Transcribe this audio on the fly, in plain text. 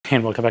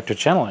and welcome back to the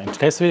channel. In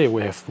today's video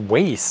we have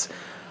Weize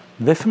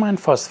lithium iron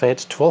phosphate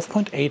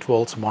 12.8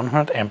 volts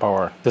 100 amp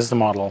hour. This is the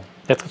model.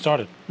 Let's get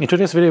started. In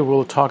today's video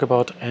we'll talk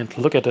about and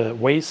look at the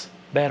Weize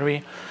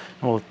battery.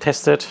 We'll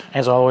test it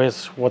as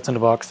always, what's in the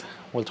box.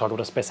 We'll talk about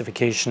the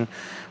specification,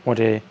 what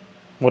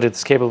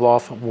it's capable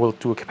of. We'll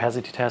do a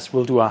capacity test.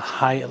 We'll do a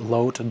high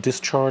load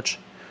discharge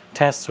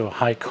test, so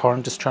high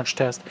current discharge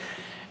test,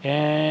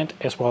 and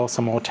as well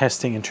some more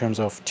testing in terms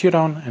of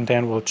teardown, and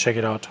then we'll check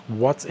it out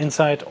what's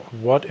inside,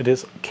 what it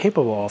is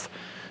capable of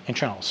in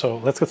general. So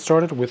let's get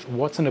started with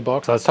what's in the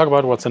box. Let's talk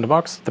about what's in the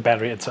box, the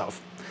battery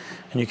itself.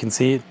 And you can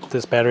see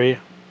this battery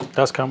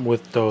does come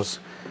with those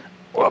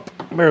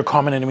very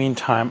common in the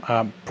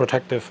meantime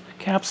protective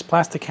caps,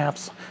 plastic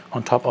caps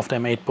on top of the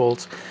M8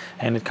 bolts,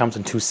 and it comes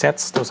in two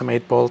sets. Those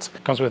M8 bolts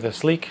comes with a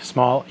sleek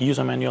small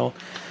user manual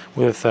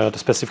with the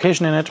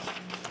specification in it.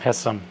 Has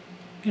some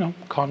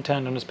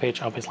content on this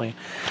page. Obviously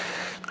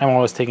I'm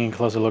always taking a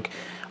closer look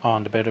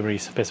on the battery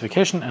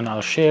specification, and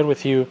I'll share it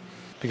with you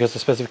because the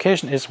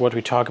specification is what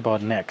we talk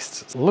about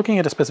next. Looking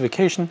at the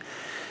specification,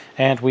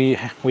 and we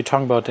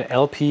talk about the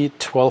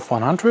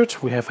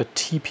LP12100. We have a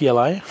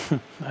TPLI.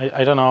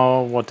 I don't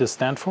know what this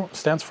stands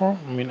for.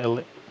 I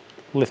mean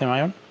lithium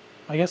ion,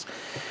 I guess.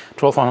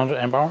 1200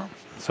 amp hour.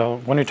 So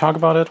when we talk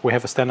about it, we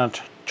have a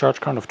standard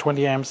charge current of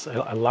 20 amps,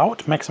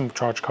 allowed maximum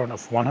charge current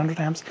of 100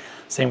 amps,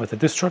 same with the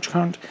discharge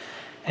current,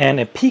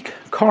 and a peak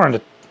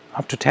current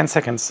up to 10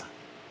 seconds,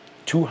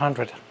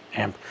 200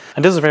 amp.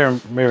 And this is very,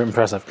 very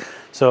impressive.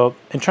 So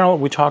in general,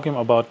 we're talking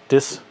about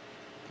this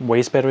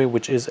Weize battery,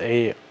 which is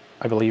I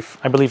believe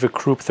a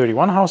Group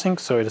 31 housing,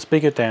 so it is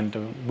bigger than the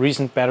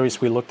recent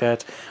batteries we looked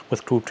at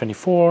with Group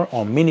 24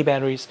 or mini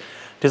batteries.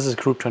 This is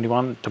Group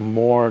 21, the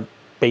more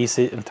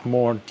basic and the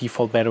more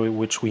default battery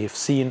which we have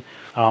seen.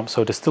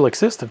 So they still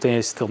exist,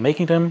 they're still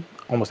making them.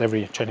 Almost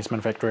every Chinese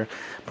manufacturer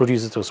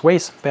produces those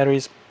Weize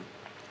batteries.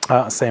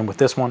 Same with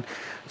this one.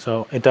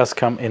 So it does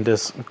come in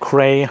this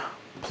gray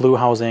blue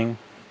housing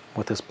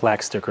with this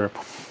black sticker.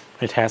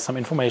 It has some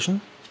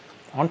information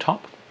on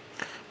top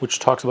which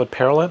talks about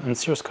parallel and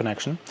series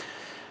connection,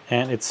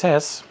 and it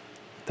says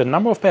the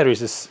number of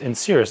batteries in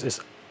series is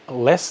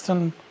less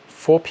than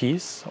 4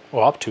 pieces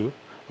or up to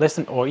less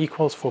than or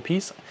equals 4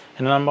 pieces,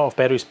 and the number of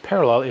batteries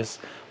parallel is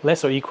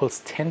less or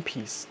equals 10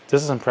 pieces.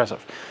 This is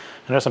impressive.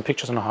 And there's some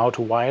pictures on how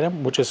to wire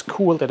them, which is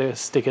cool that they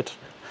stick it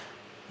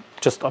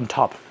just on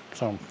top.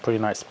 So pretty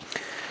nice.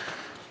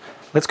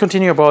 Let's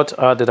continue about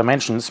the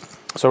dimensions.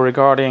 So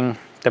regarding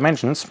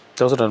dimensions,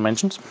 those are the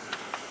dimensions.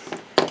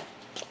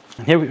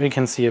 And here we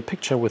can see a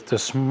picture with the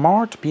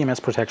smart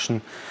BMS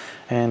protection,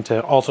 and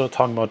also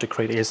talking about the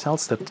grade A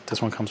cells, that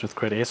this one comes with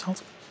grade A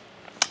cells.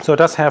 So it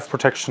does have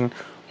protection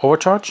over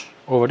charge,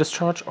 over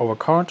discharge, over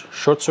current,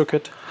 short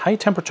circuit, high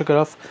temperature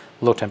cutoff,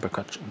 low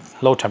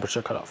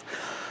temperature cutoff.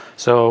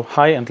 So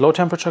high and low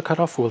temperature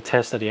cutoff we'll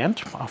test at the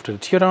end after the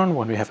teardown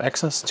when we have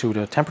access to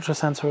the temperature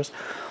sensors.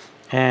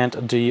 And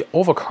the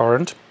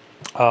overcurrent,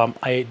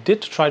 I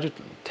did try to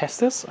test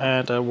this,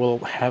 and we'll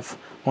have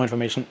more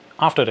information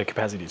after the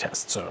capacity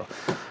test. So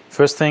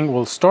first thing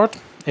we'll start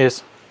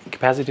is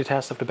capacity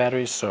test of the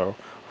batteries. So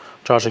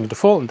charging it to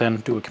full and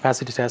then do a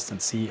capacity test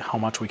and see how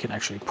much we can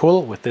actually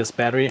pull with this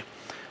battery.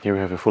 Here we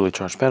have a fully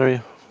charged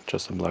battery.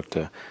 Just unplugged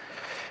the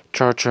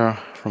charger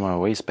from our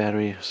Weize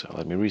battery. So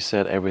let me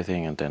reset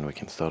everything and then we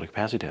can start a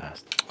capacity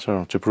test.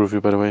 So to prove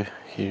you, by the way,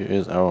 here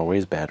is our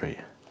Weize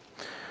battery.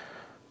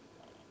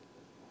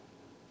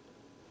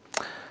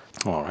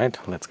 Alright,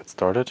 let's get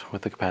started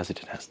with the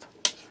capacity test.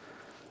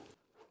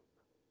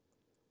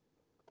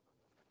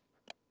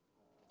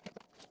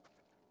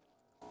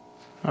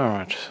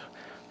 Alright,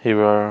 here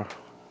we are a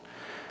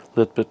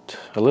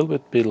little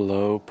bit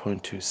below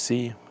 0.2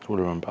 C. It will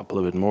ramp up a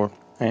little bit more,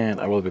 and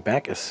I will be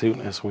back as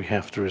soon as we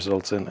have the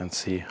results in and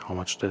see how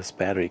much this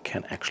battery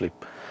can actually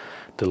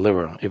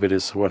deliver, if it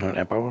is 100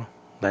 amp hour,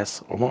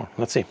 less or more.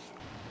 Let's see.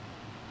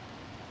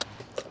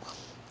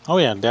 Oh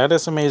yeah, that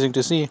is amazing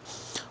to see.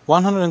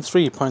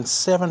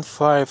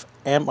 103.75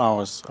 amp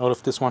hours out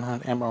of this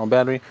 100 amp hour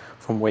battery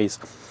from Weize.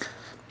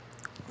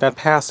 That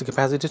passed the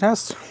capacity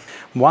test.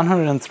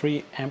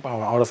 103 amp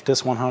hour out of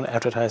this 100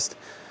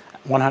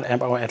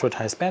 amp hour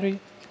advertised battery.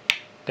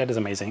 That is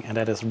amazing, and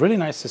that is really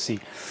nice to see.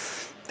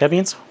 That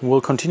means we'll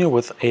continue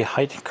with a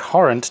high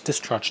current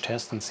discharge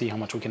test and see how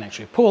much we can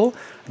actually pull.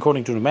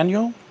 According to the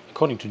manual,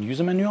 according to the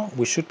user manual,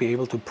 we should be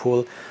able to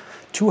pull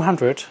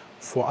 200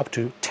 for up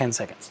to 10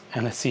 seconds.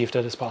 And let's see if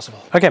that is possible.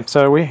 Okay,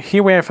 so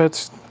here we have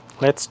it.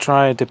 Let's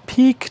try the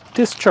peak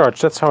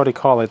discharge. That's how they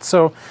call it.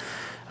 So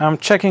I'm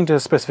checking the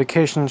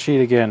specification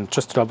sheet again,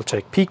 just to double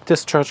check. Peak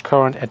discharge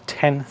current at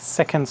 10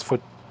 seconds for,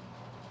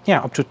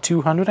 up to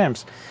 200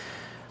 amps.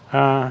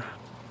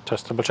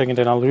 Just double checking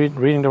that I'm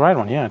reading the right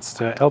one. Yeah, it's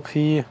the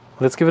LP.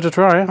 Let's give it a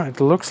try.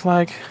 It looks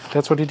like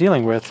that's what you're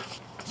dealing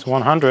with. So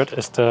 100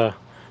 is they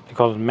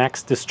call it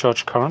max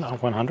discharge current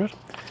of 100.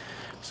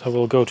 So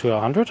we'll go to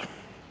 100.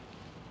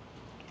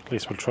 At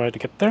least we'll try to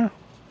get there.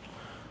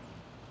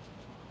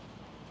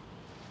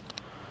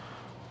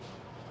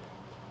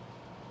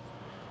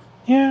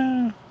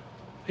 Yeah,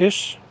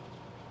 ish.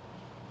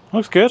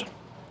 Looks good.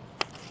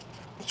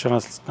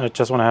 I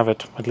just want to have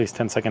it at least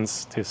 10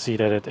 seconds to see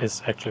that it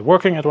is actually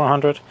working at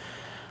 100.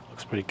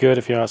 Looks pretty good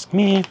if you ask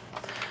me.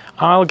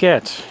 I'll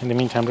get, in the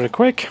meantime, really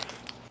quick.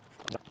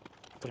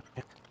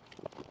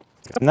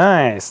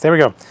 Nice, there we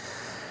go.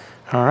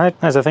 All right,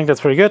 nice, I think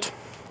that's pretty good.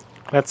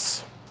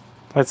 Let's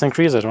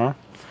increase it, huh?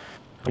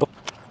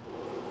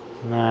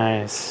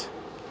 Nice.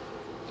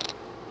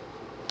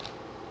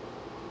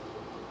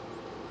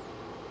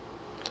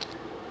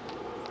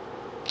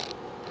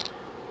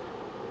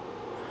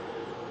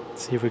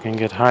 See if we can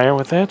get higher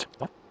with it.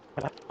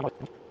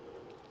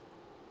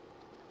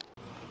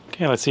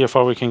 Okay, let's see how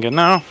far we can get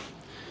now.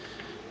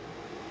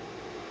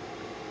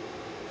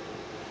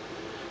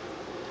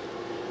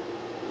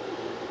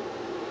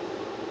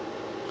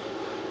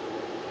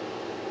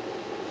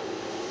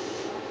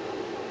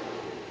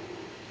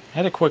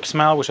 Had a quick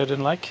smell, which I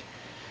didn't like.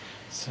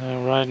 So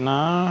right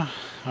now,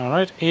 all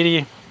right,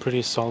 80,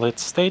 pretty solid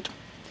state.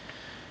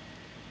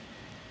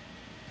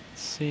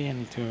 Let's see, I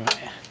need to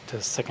add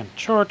the second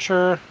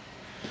charger.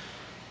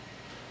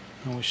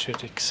 And we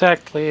should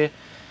exactly.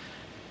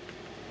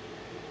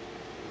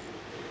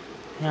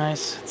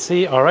 Nice. Let's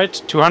see. All right,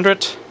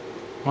 200.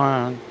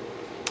 1,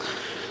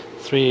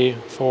 3,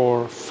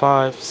 4,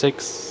 5,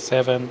 6,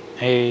 7,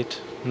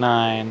 8,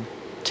 9,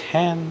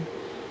 10.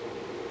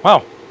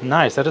 Wow,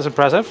 nice. That is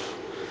impressive.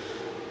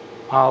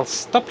 I'll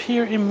stop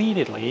here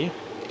immediately.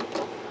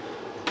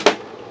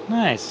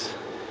 Nice.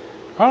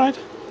 All right.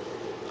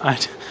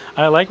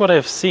 I like what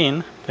I've seen.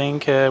 I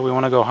think we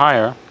want to go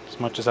higher, as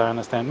much as I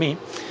understand me,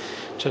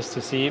 just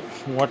to see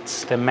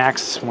what's the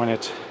max when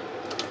it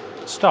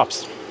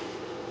stops.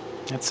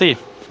 Let's see.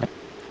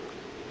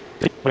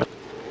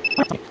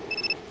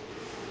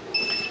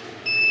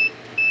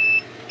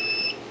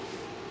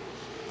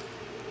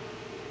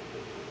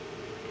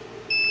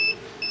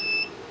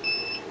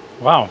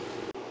 Wow.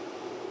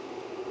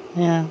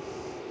 Yeah.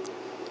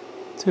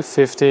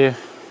 250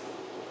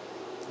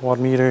 watt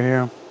meter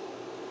here.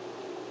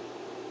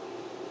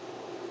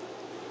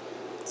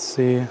 Let's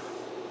see.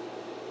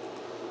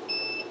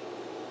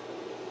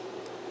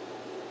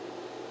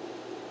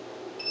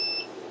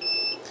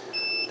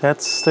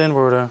 That's the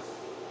inverter.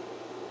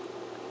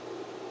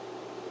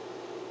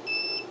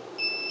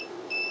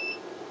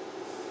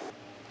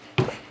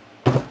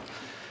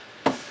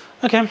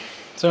 Okay,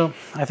 so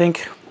I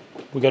think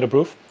we got a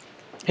proof.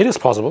 It is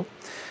possible.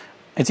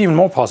 It's even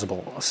more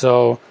possible.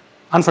 So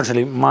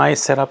unfortunately, my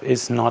setup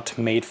is not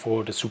made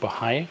for the super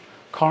high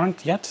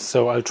current yet.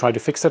 So I'll try to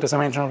fix that, as I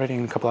mentioned already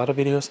in a couple other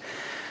videos.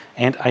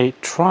 And I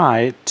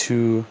try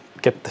to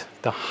get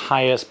the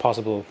highest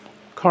possible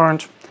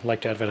current,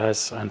 like to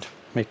advertise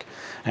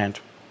and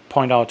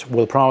point out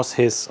Will Prowse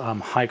his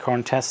high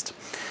current test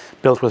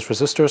built with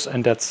resistors,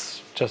 and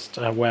that's just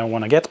where I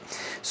want to get.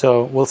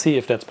 So we'll see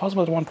if that's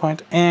possible at one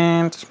point.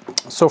 And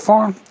so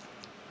far,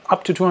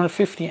 up to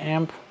 250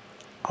 amp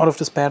out of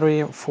this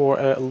battery for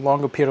a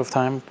longer period of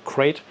time.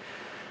 Great.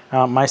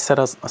 My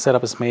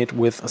setup is made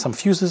with some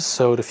fuses,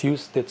 so the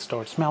fuse did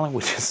start smelling,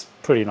 which is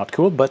pretty not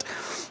cool, but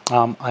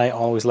I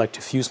always like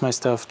to fuse my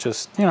stuff,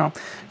 just, you know,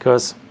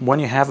 because when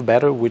you have a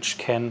battery which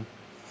can,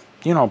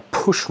 you know,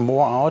 push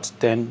more out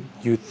than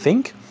you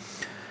think,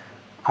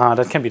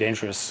 that can be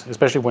dangerous,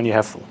 especially when you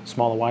have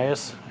smaller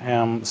wires.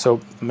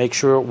 So make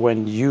sure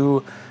when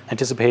you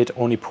anticipate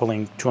only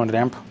pulling 200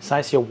 amp,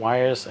 size your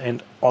wires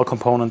and all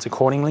components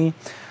accordingly.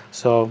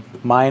 So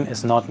mine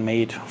is not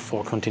made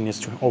for continuous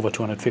to over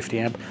 250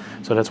 amp,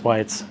 so that's why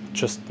it's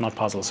just not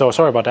possible. So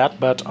sorry about that,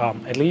 but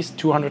at least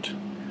 200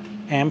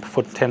 amp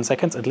for 10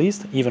 seconds at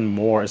least, even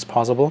more is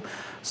possible.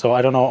 So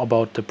I don't know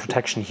about the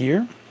protection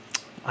here.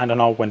 I don't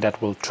know when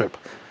that will trip.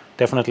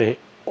 Definitely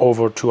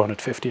over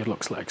 250 it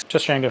looks like.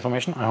 Just sharing the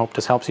information. I hope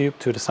this helps you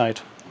to decide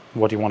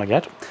what you want to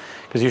get,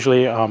 because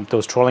usually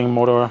those trolling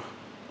motor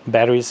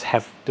batteries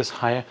have this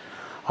high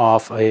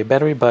of a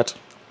battery, but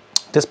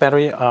this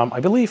battery, I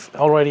believe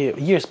already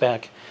years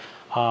back,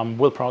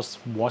 Will Prowse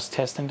was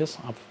testing this.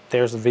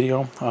 There's a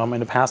video in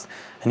the past,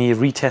 and he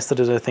retested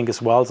it, I think,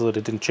 as well, so that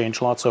it didn't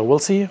change a lot. So we'll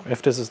see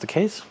if this is the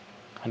case,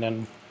 and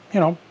then, you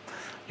know,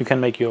 you can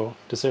make your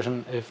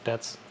decision if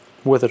that's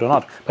worth it or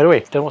not. By the way,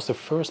 that was the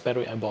first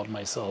battery I bought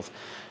myself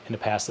in the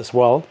past as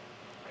well.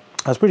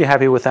 I was pretty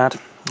happy with that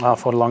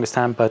for the longest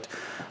time, but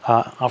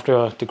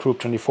after the Group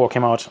 24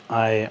 came out,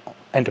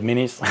 and the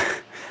minis,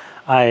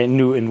 I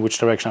knew in which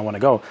direction I want to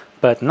go.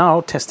 But now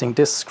testing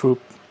this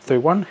Group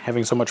 31,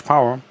 having so much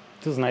power,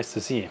 this is nice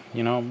to see.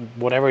 You know,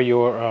 whatever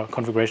your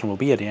configuration will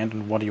be at the end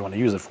and what do you want to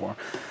use it for.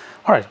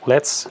 All right,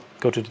 let's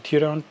go to the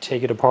teardown,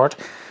 take it apart,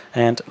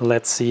 and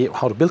let's see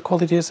how the build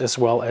quality is, as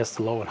well as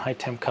the low and high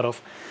temp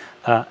cutoff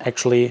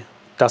actually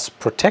does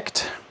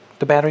protect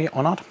the battery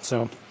or not.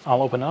 So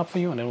I'll open it up for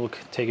you, and then we'll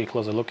take a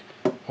closer look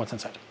what's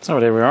inside. So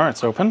there we are,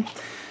 it's open.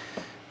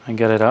 I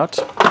get it out,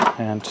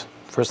 and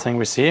first thing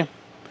we see,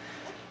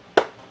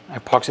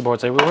 epoxy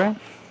boards everywhere,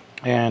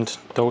 and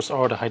those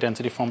are the high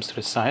density foams to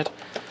the side,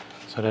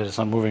 so that it's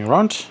not moving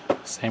around.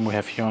 Same we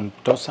have here on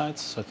those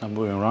sides, so it's not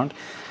moving around,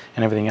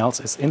 and everything else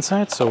is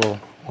inside. So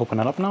we'll open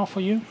it up now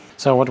for you.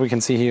 So what we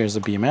can see here is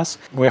the BMS.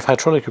 We have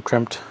hydraulically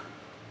crimped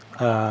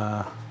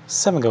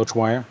 7-gauge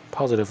wire,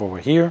 positive over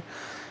here,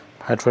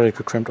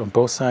 hydraulically crimped on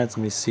both sides,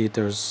 and we see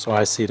there's,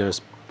 I see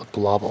there's a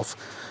blob of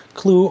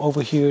glue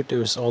over here.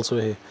 There's also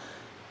a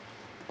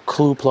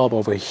glue blob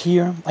over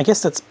here. I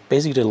guess that's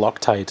basically the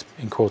Loctite,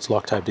 in quotes,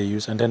 Loctite they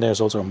use. And then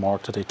there's also a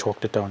mark that they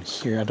torqued it down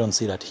here. I don't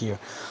see that here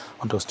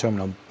on those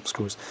terminal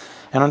screws.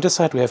 And on this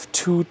side we have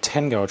two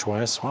 10-gauge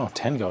wires. Wow,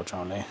 10-gauge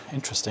only.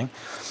 Interesting.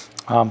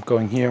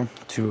 Going here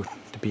to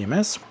the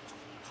BMS.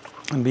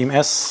 And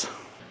BMS,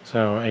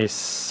 so a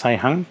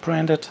Saihang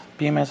branded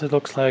BMS it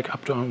looks like,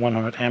 up to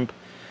 100 amp.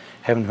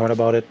 Haven't heard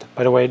about it.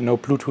 By the way, no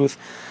Bluetooth.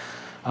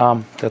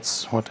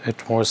 That's what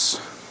it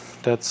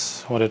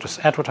was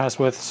advertised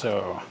with,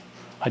 so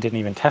I didn't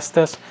even test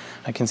this.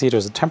 I can see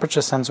there's a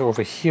temperature sensor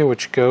over here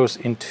which goes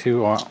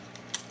into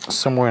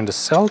somewhere in the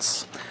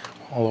cells.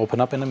 I'll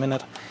open up in a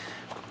minute.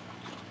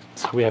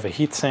 So we have a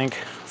heat sink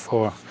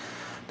for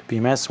the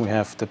BMS. We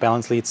have the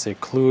balance leads, they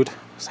glued.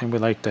 Same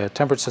with like the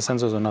temperature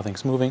sensor, so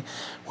nothing's moving.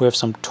 We have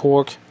some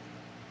torque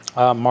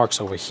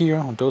marks over here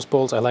on those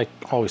bolts. I like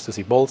always to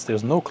see bolts.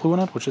 There's no clue on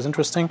it, which is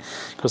interesting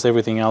because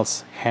everything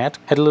else had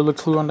a little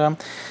clue on them.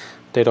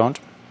 They don't.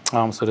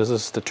 So this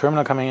is the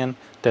terminal coming in.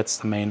 That's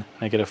the main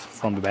negative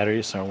from the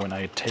battery. So when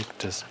I take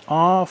this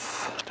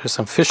off, there's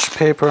some fish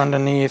paper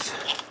underneath.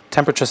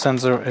 Temperature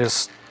sensor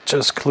is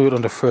just glued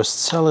on the first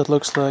cell, it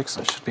looks like.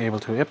 So I should be able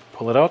to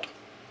pull it out.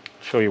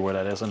 Show you where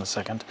that is in a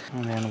second.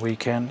 And then we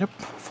can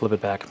flip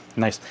it back.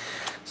 Nice.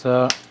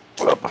 So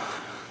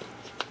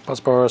bus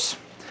bars.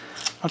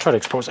 I'll try to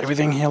expose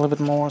everything here a little bit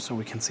more so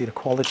we can see the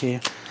quality.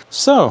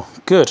 So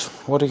good.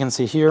 What you can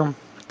see here,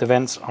 the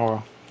vents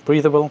are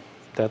breathable.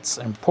 That's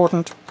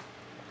important.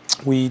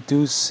 We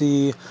do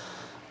see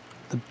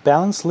the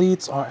balance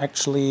leads are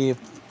actually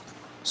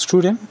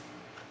screwed in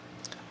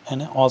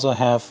and also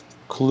have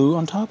glue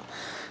on top.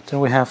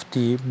 Then we have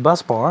the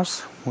bus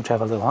bars, which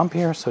have a little hump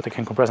here so they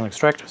can compress and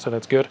extract, so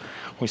that's good.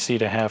 We see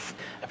they have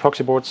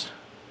epoxy boards.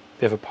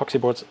 They have epoxy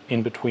boards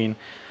in between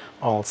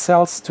all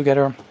cells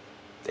together.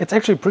 It's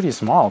actually pretty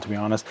small, to be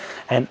honest,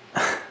 and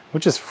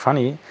which is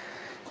funny.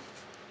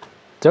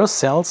 Those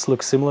cells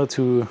look similar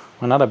to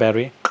another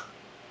battery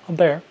up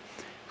there,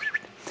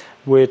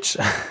 which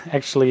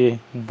actually,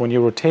 when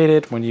you rotate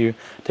it, when you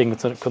take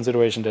into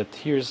consideration that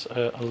here's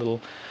a little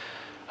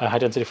high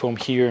density foam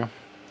here,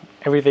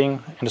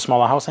 everything in the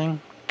smaller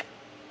housing,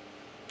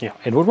 yeah,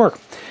 it would work.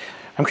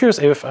 I'm curious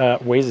if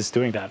Weize is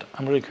doing that.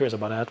 I'm really curious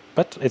about that,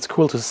 but it's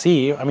cool to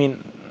see. I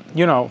mean,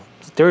 you know,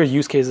 there are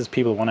use cases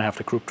people want to have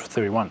the Group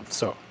 31,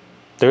 so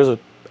there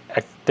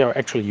are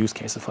actually use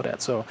cases for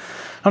that. So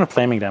I'm not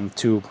blaming them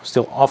to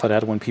still offer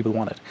that when people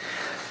want it.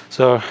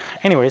 So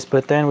anyways,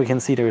 but then we can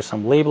see there's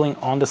some labeling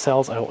on the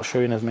cells. I will show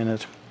you in a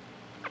minute.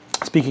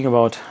 Speaking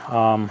about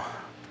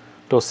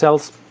those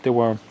cells, they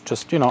were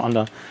just, you know,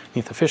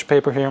 underneath the fish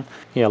paper here.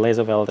 Yeah,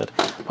 laser welded.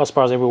 Bus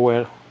bars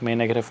everywhere, main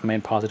negative,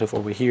 main positive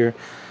over here.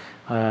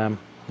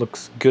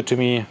 Looks good to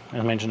me. As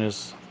I mentioned,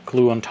 there's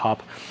glue on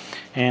top.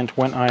 And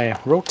when I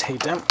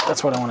rotate them,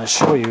 that's what I want to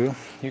show you.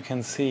 You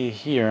can see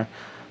here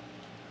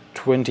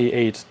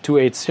 280,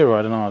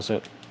 I don't know, so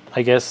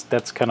I guess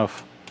that's kind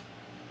of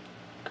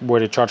where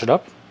they charge it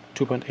up,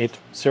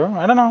 2.80,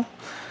 I don't know,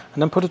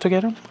 and then put it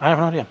together. I have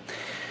no idea.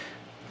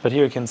 But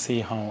here you can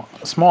see how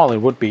small it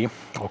would be,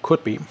 or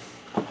could be.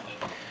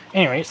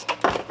 Anyways,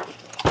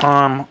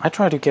 I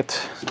try to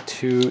get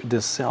to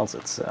the cells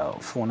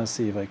itself. Want to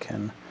see if I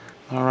can.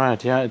 All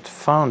right, yeah, it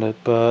found it,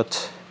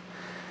 but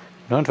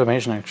no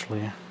information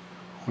actually.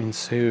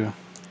 Winsu.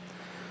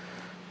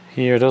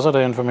 Here, those are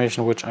the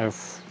information which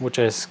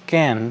I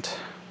scanned.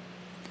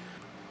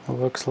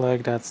 Looks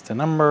like that's the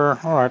number.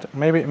 All right,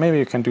 maybe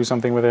you can do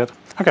something with it.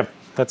 Okay,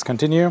 let's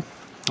continue.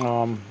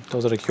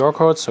 Those are the QR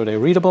codes, so they're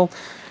readable.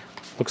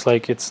 Looks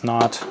like it's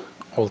not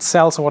old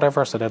cells or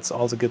whatever, so that's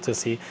also good to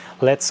see.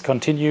 Let's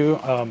continue,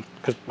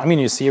 because I mean,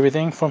 you see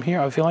everything from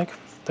here, I feel like.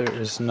 There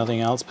is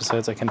nothing else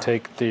besides I can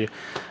take the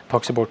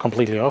epoxy board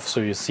completely off, so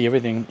you see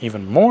everything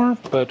even more,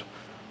 but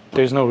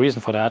there's no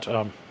reason for that.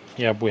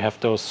 Yeah, we have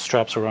those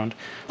straps around,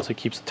 so it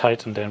keeps it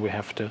tight, and then we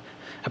have the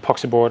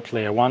epoxy board,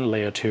 layer 1,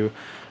 layer 2,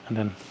 and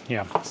then,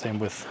 yeah, same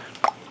with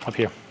up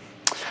here.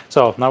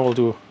 So now we'll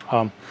do,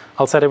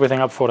 I'll set everything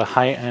up for the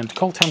high and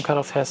cold temp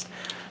cutoff test,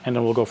 and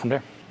then we'll go from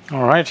there.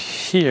 All right,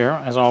 here,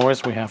 as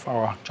always, we have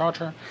our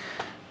charger,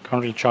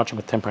 currently charging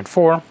with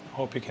 10.4.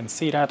 Hope you can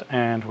see that,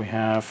 and we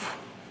have,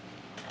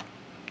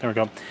 there we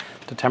go,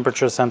 the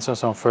temperature sensor.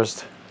 So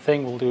first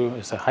thing we'll do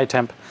is a high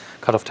temp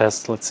cutoff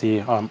test. Let's see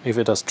if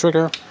it does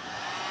trigger.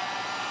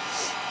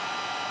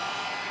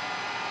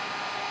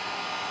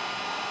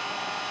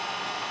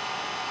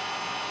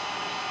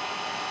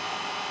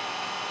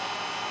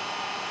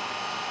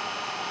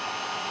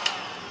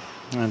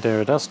 And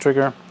there it does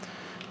trigger.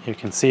 You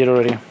can see it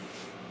already.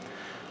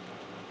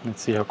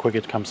 Let's see how quick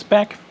it comes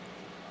back.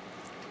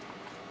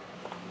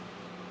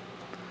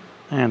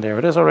 And there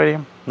it is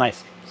already.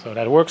 Nice. So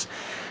that works.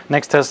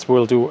 Next test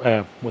we'll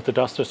do with the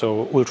duster,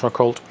 so ultra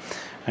cold.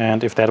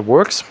 And if that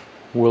works,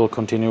 we'll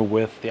continue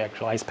with the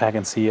actual ice pack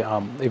and see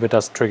if it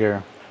does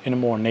trigger in a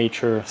more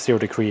nature 0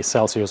 degrees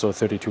Celsius or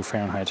 32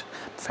 Fahrenheit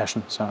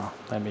fashion. So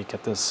let me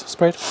get this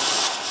sprayed.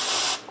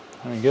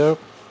 There we go.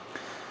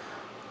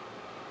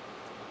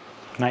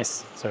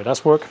 Nice, so it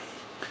does work.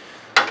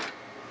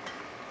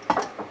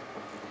 Let's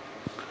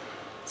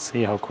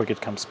see how quick it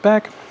comes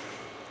back.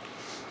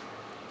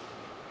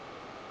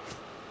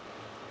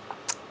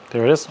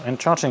 There it is, and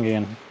charging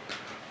again.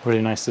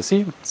 Really nice to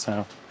see.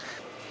 So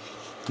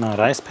now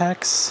the ice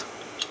packs.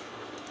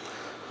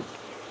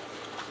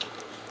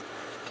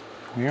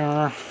 We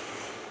are.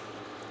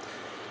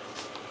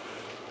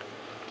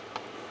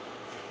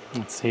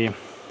 Let's see.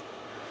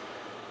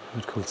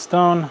 It cools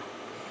down.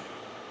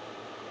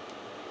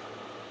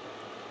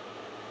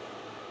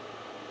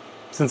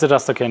 Since the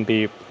duster can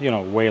be,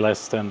 way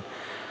less than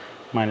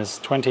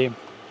 -20,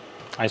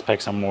 ice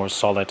packs are more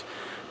solid.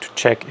 To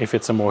check if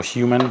it's a more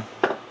human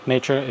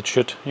nature, it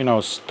should,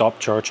 stop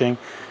charging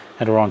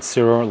at around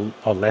 0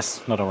 or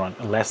less, not around,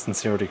 less than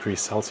 0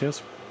 degrees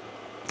Celsius.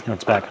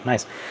 It's back,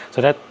 nice.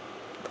 So that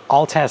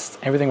all tests,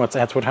 everything what's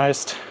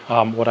advertised,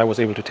 what I was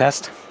able to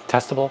test,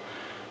 testable,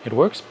 it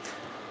works.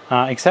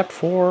 Except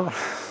for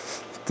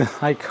the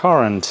high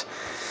current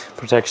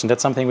protection.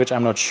 That's something which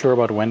I'm not sure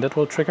about when that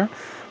will trigger,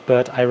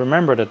 but I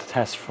remember that the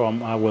test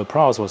from Will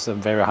Prowse was a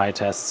very high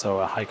test, so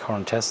a high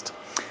current test,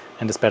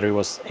 and this battery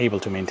was able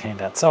to maintain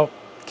that. So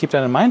keep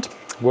that in mind,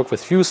 work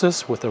with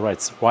fuses, with the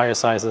right wire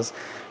sizes,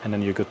 and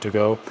then you're good to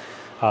go.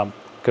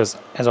 Because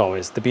as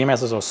always, the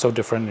BMSs are so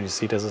different, and you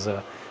see this is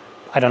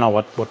I don't know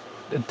what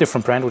a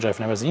different brand which I've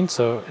never seen,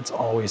 so it's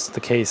always the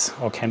case,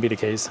 or can be the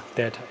case,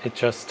 that it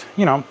just,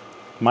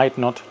 might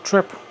not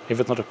trip if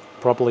it's not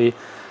properly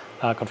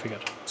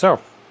configured. So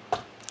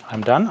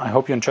I'm done. I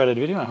hope you enjoyed that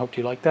video. I hope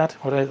you liked that,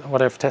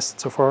 what I've tested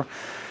so far.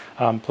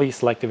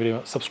 Please like the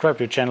video, subscribe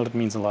to the channel, it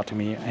means a lot to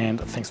me, and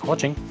thanks for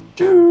watching.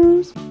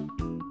 Cheers!